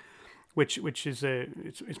Baskervilles, which is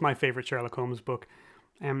it's my favourite Sherlock Holmes book.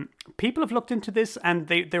 People have looked into this, and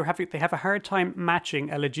they have a hard time matching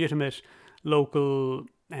a legitimate local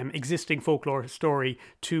existing folklore story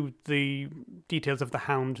to the details of the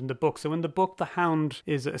hound in the book. So in the book, the hound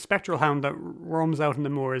is a spectral hound that roams out in the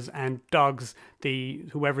moors and dogs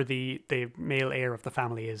whoever the male heir of the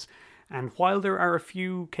family is. And while there are a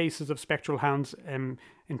few cases of spectral hounds in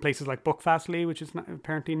places like Buckfastleigh, which is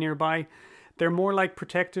apparently nearby, they're more like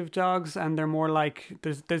protective dogs, and they're more like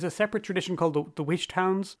there's a separate tradition called the witched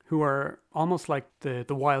hounds, who are almost like the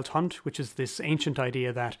wild hunt, which is this ancient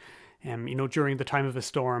idea that during the time of a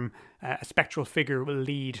storm, a spectral figure will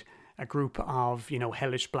lead a group of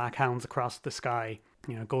hellish black hounds across the sky.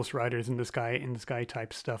 Ghost riders in the sky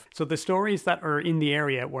type stuff. So the stories that are in the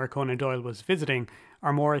area where Conan Doyle was visiting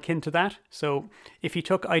are more akin to that. So if he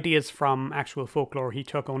took ideas from actual folklore, he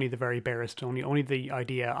took only the very barest, only the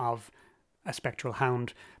idea of a spectral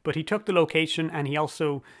hound. But he took the location, and he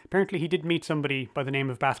also, apparently he did meet somebody by the name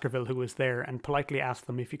of Baskerville who was there, and politely asked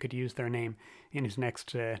them if he could use their name in his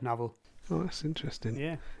next novel. Oh, that's interesting.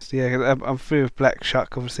 Yeah. So, yeah, I'm through with Black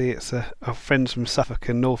Shuck. Obviously, it's our friends from Suffolk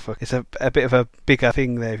and Norfolk. It's a bit of a bigger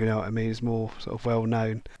thing there, if you know what I mean. It's more sort of well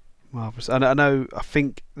known. Marvellous. I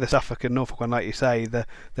think the Suffolk and Norfolk one, like you say, the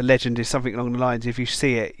legend is something along the lines, if you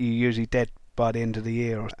see it, you're usually dead by the end of the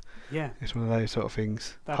year. Yeah. It's one of those sort of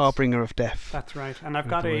things. Harbinger of death. That's right. And I've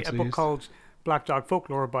got a book called Black Dog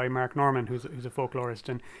Folklore by Mark Norman, who's a folklorist,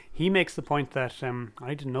 and he makes the point that,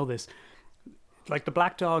 I didn't know this, like the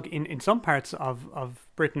black dog in some parts of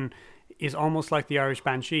Britain is almost like the Irish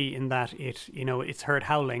Banshee, in that it's heard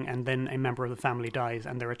howling and then a member of the family dies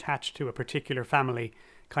and they're attached to a particular family,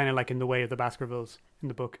 kind of like in the way of the Baskervilles in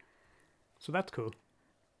the book. So that's cool.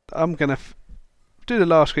 I'm going to do the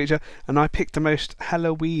last creature, and I picked the most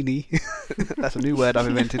Halloweeny, that's a new word I've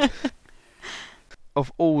invented,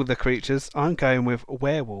 of all the creatures. I'm going with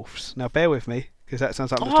werewolves. Now bear with me, because that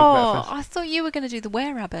sounds like I'm going to talk about first. I thought you were going to do the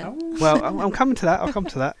were-rabbit. Oh. Well, I'm coming to that. I'll come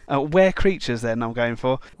to that. Were-creatures then I'm going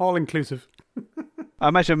for. All inclusive. I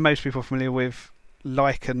imagine most people are familiar with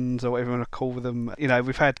lichens, or whatever you want to call them.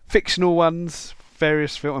 We've had fictional ones,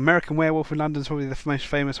 various films. American Werewolf in London is probably the most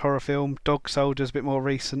famous horror film. Dog Soldier's a bit more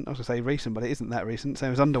recent. I was going to say recent, but it isn't that recent.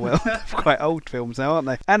 Same as Underworld. Quite old films now, aren't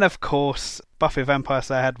they? And of course, Buffy the Vampire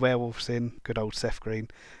Slayer had werewolves in. Good old Seth Green.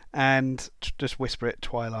 And just whisper it,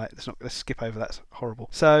 Twilight. Let's skip over that. That's horrible.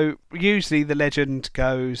 So usually the legend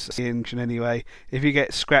goes, anyway, if you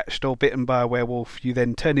get scratched or bitten by a werewolf, you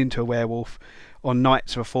then turn into a werewolf on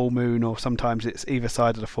nights of a full moon, or sometimes it's either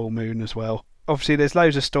side of the full moon as well. Obviously there's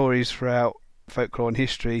loads of stories throughout folklore and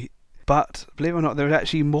history, but believe it or not, there are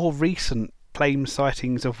actually more recent claimed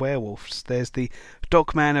sightings of werewolves. There's the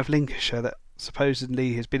Dogman of Lincolnshire that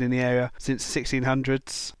supposedly has been in the area since the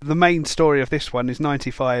 1600s. The main story of this one is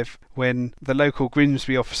 95, when the local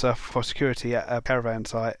Grimsby officer for security at a caravan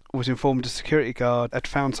site was informed a security guard had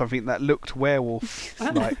found something that looked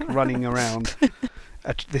werewolf-like running around.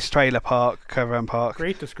 this trailer park, caravan park.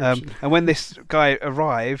 Great description. And when this guy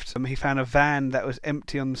arrived, he found a van that was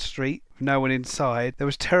empty on the street, with no one inside. There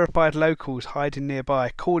was terrified locals hiding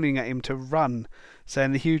nearby, calling at him to run,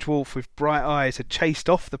 saying the huge wolf with bright eyes had chased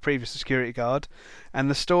off the previous security guard, and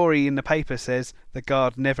the story in the paper says the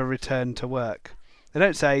guard never returned to work. They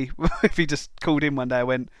don't say if he just called in one day and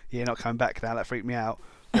went, "Yeah, not coming back now, that freaked me out,"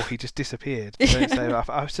 or he just disappeared. They don't say,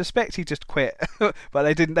 I suspect he just quit, but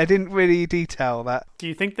they didn't really detail that. Do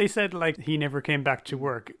you think they said like he never came back to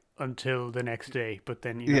work until the next day, but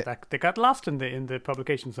then that they got lost in the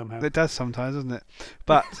publication somehow? It does sometimes, doesn't it?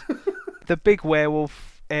 But the big werewolf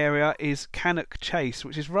area is Cannock Chase,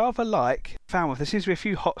 which is rather like Falmouth. There seems to be a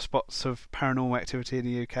few hotspots of paranormal activity in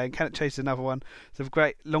the UK, and Cannock Chase is another one. There's a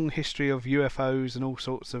great long history of UFOs and all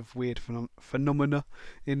sorts of weird phenomena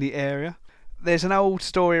in the area. There's an old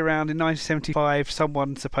story around in 1975,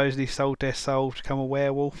 someone supposedly sold their soul to become a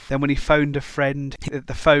werewolf. Then when he phoned a friend,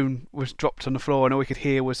 the phone was dropped on the floor and all he could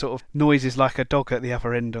hear was sort of noises like a dog at the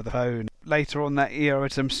other end of the phone. Later on that year,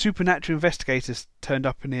 some supernatural investigators turned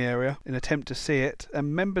up in the area in an attempt to see it,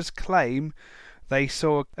 and members claim they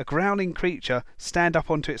saw a growling creature stand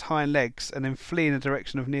up onto its hind legs and then flee in the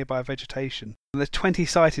direction of nearby vegetation. There's 20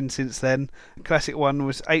 sightings since then. The classic one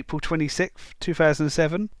was April 26th,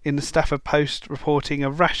 2007, in the Stafford Post, reporting a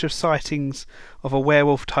rash of sightings of a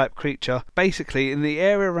werewolf-type creature, basically in the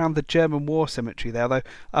area around the German War Cemetery there, though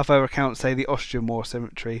other accounts say the Austrian War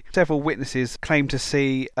Cemetery. Several witnesses claimed to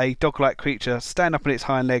see a dog-like creature stand up on its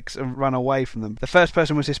hind legs and run away from them. The first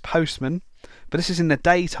person was this postman, but this is in the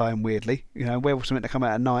daytime, weirdly. Werewolves are meant to come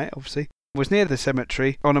out at night, obviously. Was near the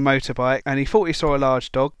cemetery on a motorbike, and he thought he saw a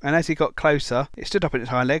large dog, and as he got closer, it stood up on its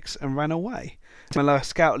hind legs and ran away. A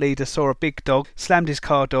scout leader saw a big dog, slammed his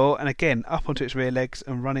car door, and again up onto its rear legs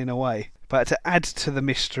and running away. But to add to the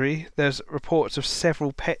mystery, there's reports of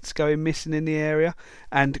several pets going missing in the area,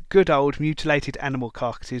 and good old mutilated animal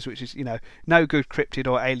carcasses, which is, no good cryptid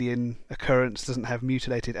or alien occurrence doesn't have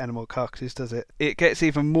mutilated animal carcasses, does it? It gets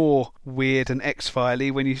even more weird and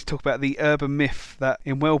X-Filey when you talk about the urban myth that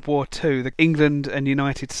in World War II, the England and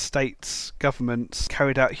United States governments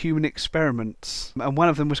carried out human experiments, and one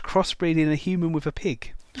of them was crossbreeding a human with a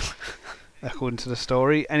pig. According to the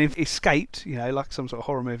story, and it escaped, like some sort of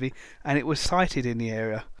horror movie, and it was sighted in the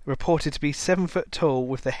area, reported to be 7 foot tall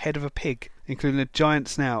with the head of a pig, including a giant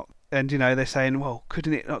snout. And, they're saying, well,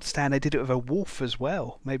 couldn't it not stand? They did it with a wolf as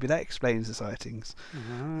well. Maybe that explains the sightings.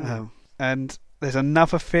 Mm-hmm. And there's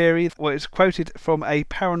another theory, it's quoted from a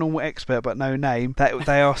paranormal expert, but no name, that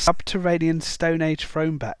they are subterranean Stone Age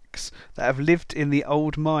thronebacks that have lived in the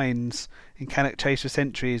old mines in Cannock Chase for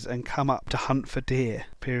centuries and come up to hunt for deer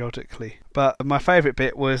periodically. But my favourite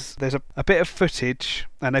bit was there's a bit of footage,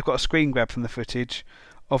 and they've got a screen grab from the footage,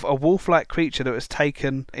 of a wolf-like creature that was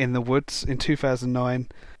taken in the woods in 2009.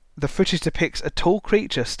 The footage depicts a tall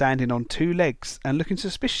creature standing on 2 legs and looking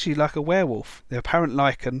suspiciously like a werewolf. The apparent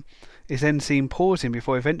lichen is then seen pausing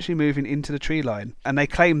before eventually moving into the tree line, and they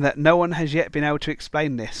claim that no one has yet been able to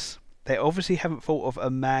explain this. They obviously haven't thought of a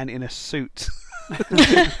man in a suit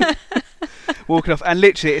walking off, and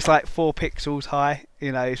literally it's like 4 pixels high.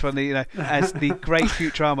 It's one of the, as the great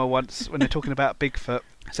Futurama once, when they're talking about Bigfoot,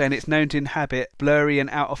 saying it's known to inhabit blurry and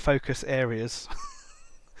out of focus areas.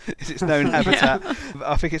 Is its known habitat. Yeah.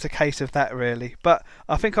 I think it's a case of that, really. But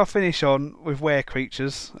I think I'll finish on with were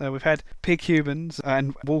creatures. We've had pig humans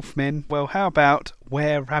and wolf men. Well, how about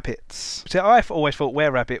were rabbits? So I've always thought were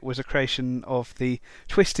rabbit was a creation of the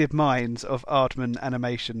twisted minds of Aardman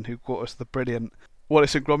Animation, who brought us the brilliant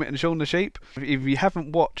Wallace and Gromit and Shaun the Sheep. If you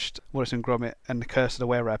haven't watched Wallace and Gromit and The Curse of the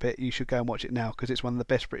Were-Rabbit, you should go and watch it now, because it's one of the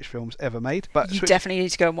best British films ever made. But you definitely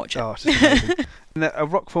need to go and watch it. Oh, it's just amazing. A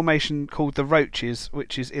rock formation called the Roaches,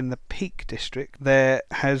 which is in the Peak District, there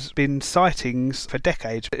has been sightings for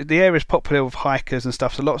decades. The area is popular with hikers and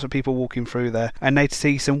stuff, so lots of people walking through there, and they'd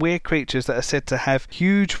see some weird creatures that are said to have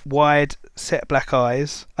huge, wide, set black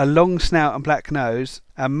eyes, a long snout and black nose,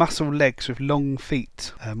 and muscle legs with long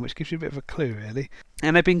feet, which gives you a bit of a clue, really.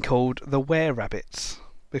 And they've been called the were-rabbits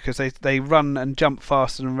because they run and jump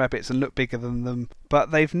faster than rabbits and look bigger than them.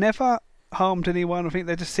 But they've never harmed anyone. I think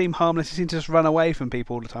they just seem harmless. They seem to just run away from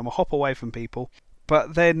people all the time or hop away from people.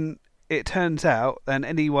 But then it turns out, and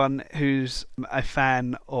anyone who's a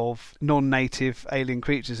fan of non-native alien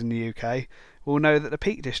creatures in the UK will know that the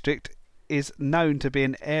Peak District is known to be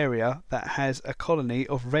an area that has a colony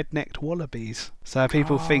of red-necked wallabies. So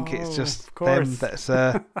people think it's just them that's...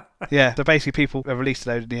 yeah, so basically people have released a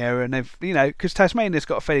load in the area, and they've, because Tasmania's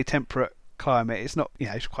got a fairly temperate climate. It's not,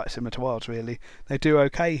 it's quite similar to ours, really. They do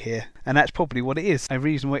okay here, and that's probably what it is, a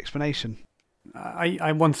reasonable explanation.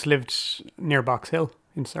 I once lived near Box Hill,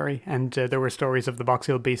 in Surrey, and there were stories of the Box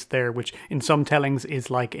Hill Beast there, which in some tellings is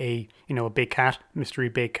like a big cat, mystery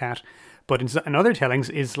big cat, but in other tellings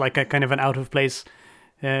is like a kind of an out of place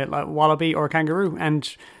like wallaby or kangaroo.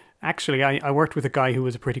 And actually, I worked with a guy who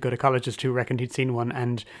was a pretty good ecologist who reckoned he'd seen one,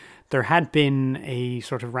 and there had been a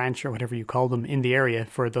sort of ranch or whatever you call them in the area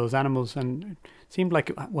for those animals, and it seemed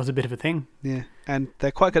like it was a bit of a thing. Yeah, and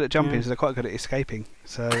they're quite good at jumping, so they're quite good at escaping.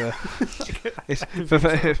 So, to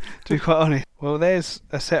be quite honest, well, there's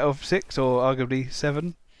a set of 6 or arguably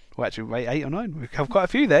 7. Well, actually, wait, 8 or 9. We've covered quite a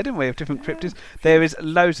few there, didn't we, of different cryptids. There is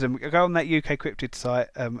loads of them. Go on that UK cryptid site,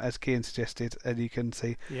 as Cian suggested, and you can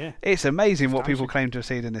see. Yeah. It's amazing what people claim to have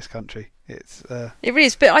seen in this country. It's It really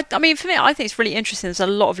is. But I mean, for me, I think it's really interesting. There's a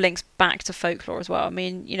lot of links back to folklore as well. I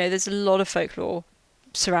mean, there's a lot of folklore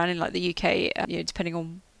surrounding like the UK. Depending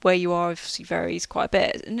on where you are, obviously varies quite a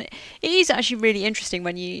bit. And it is actually really interesting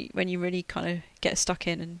when you really kind of get stuck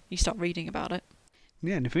in and you start reading about it.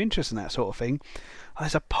 Yeah, and if you're interested in that sort of thing,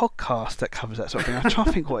 there's a podcast that covers that sort of thing. I'm trying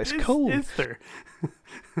to think what it's called. Is there?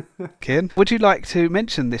 Cian, would you like to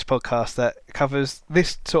mention this podcast that covers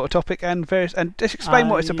this sort of topic and just explain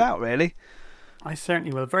what it's about, really? I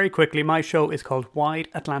certainly will. Very quickly, my show is called Wide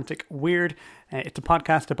Atlantic Weird. It's a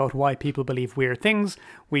podcast about why people believe weird things.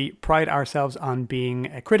 We pride ourselves on being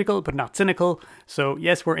critical but not cynical. So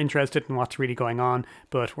yes, we're interested in what's really going on,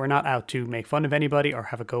 but we're not out to make fun of anybody or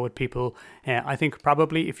have a go at people. I think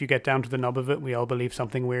probably if you get down to the nub of it, we all believe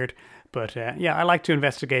something weird. But I like to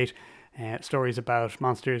investigate stories about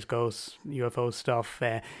monsters, ghosts, UFO stuff,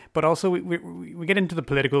 but also we get into the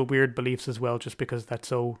political weird beliefs as well, just because that's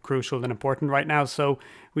so crucial and important right now. So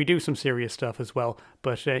we do some serious stuff as well.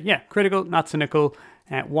 But critical, not cynical.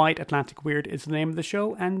 Wide Atlantic Weird is the name of the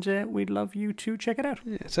show, and we'd love you to check it out.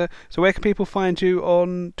 Yeah, so where can people find you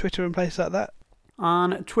on Twitter and places like that?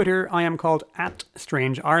 On Twitter, I am called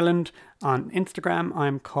 @StrangeIreland. On Instagram,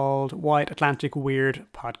 I'm called Wide Atlantic Weird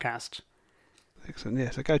Podcast. Excellent, yeah.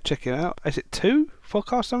 So go check it out. Is it 2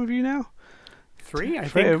 podcasts, some of you now? 3, I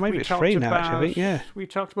 3, think. or maybe it's 3 now, actually, I think, yeah. We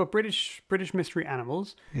talked about British mystery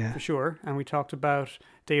animals, for sure, and we talked about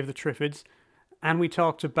Day of the Triffids, and we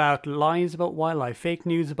talked about lies about wildlife, fake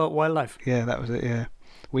news about wildlife. Yeah, that was it, yeah.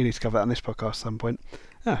 We need to cover that on this podcast at some point.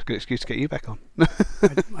 Good excuse to get you back on.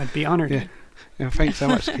 I'd be honoured. Yeah. Yeah, thanks so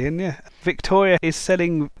much, Cian. Yeah, Victoria is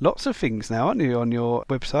selling lots of things now, aren't you, on your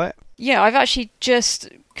website? Yeah, I've actually just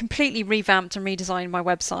completely revamped and redesigned my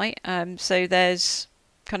website. So there's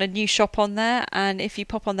kind of new shop on there, and if you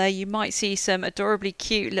pop on there, you might see some adorably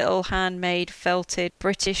cute little handmade felted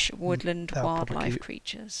British woodland wildlife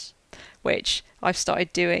creatures, which I've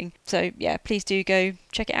started doing. So yeah, please do go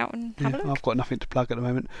check it out and have a look. I've got nothing to plug at the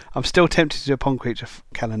moment. I'm still tempted to do a pond creature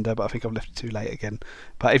calendar, but I think I've left it too late again.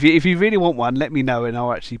 But if you really want one, let me know and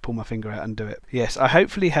I'll actually pull my finger out and do it. Yes, I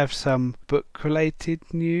hopefully have some book related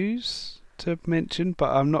news to mention, but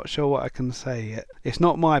I'm not sure what I can say yet. It's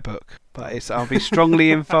not my book, but I'll be strongly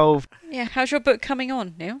involved. Yeah, how's your book coming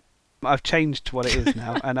on, Neil? I've changed to what it is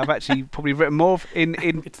now, and I've actually probably written more in.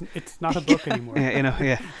 It's not a book anymore.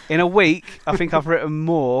 In a week, I think I've written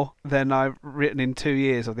more than I've written in 2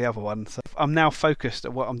 years of the other one. So I'm now focused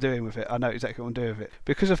at what I'm doing with it. I know exactly what I'm doing with it.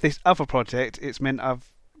 Because of this other project, it's meant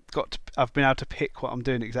I've been able to pick what I'm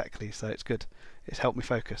doing exactly. So it's good. It's helped me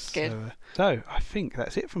focus. Good. So I think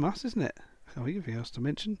that's it from us, isn't it? Have we anything else to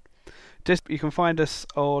mention? You can find us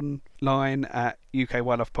online at UK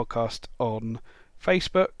Wildlife Podcast on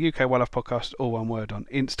Facebook, UK Wildlife Podcast, all one word, on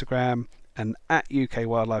Instagram, and at UK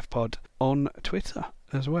Wildlife Pod on Twitter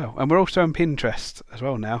as well. And we're also on Pinterest as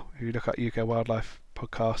well now, if you look at UK Wildlife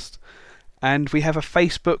Podcast. And we have a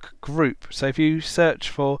Facebook group, so if you search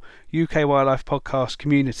for UK Wildlife Podcast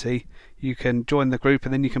Community, you can join the group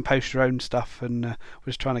and then you can post your own stuff, and we're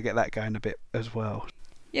just trying to get that going a bit as well.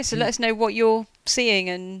 Yeah, so let us know what you're seeing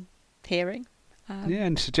and hearing.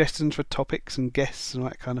 And suggestions for topics and guests and all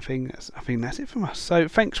that kind of thing. I think that's it from us. So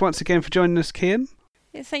thanks once again for joining us, Cian.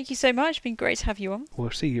 Yeah, thank you so much. It's been great to have you on.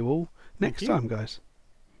 We'll see you all next time, guys.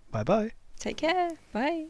 Bye-bye. Take care. Bye.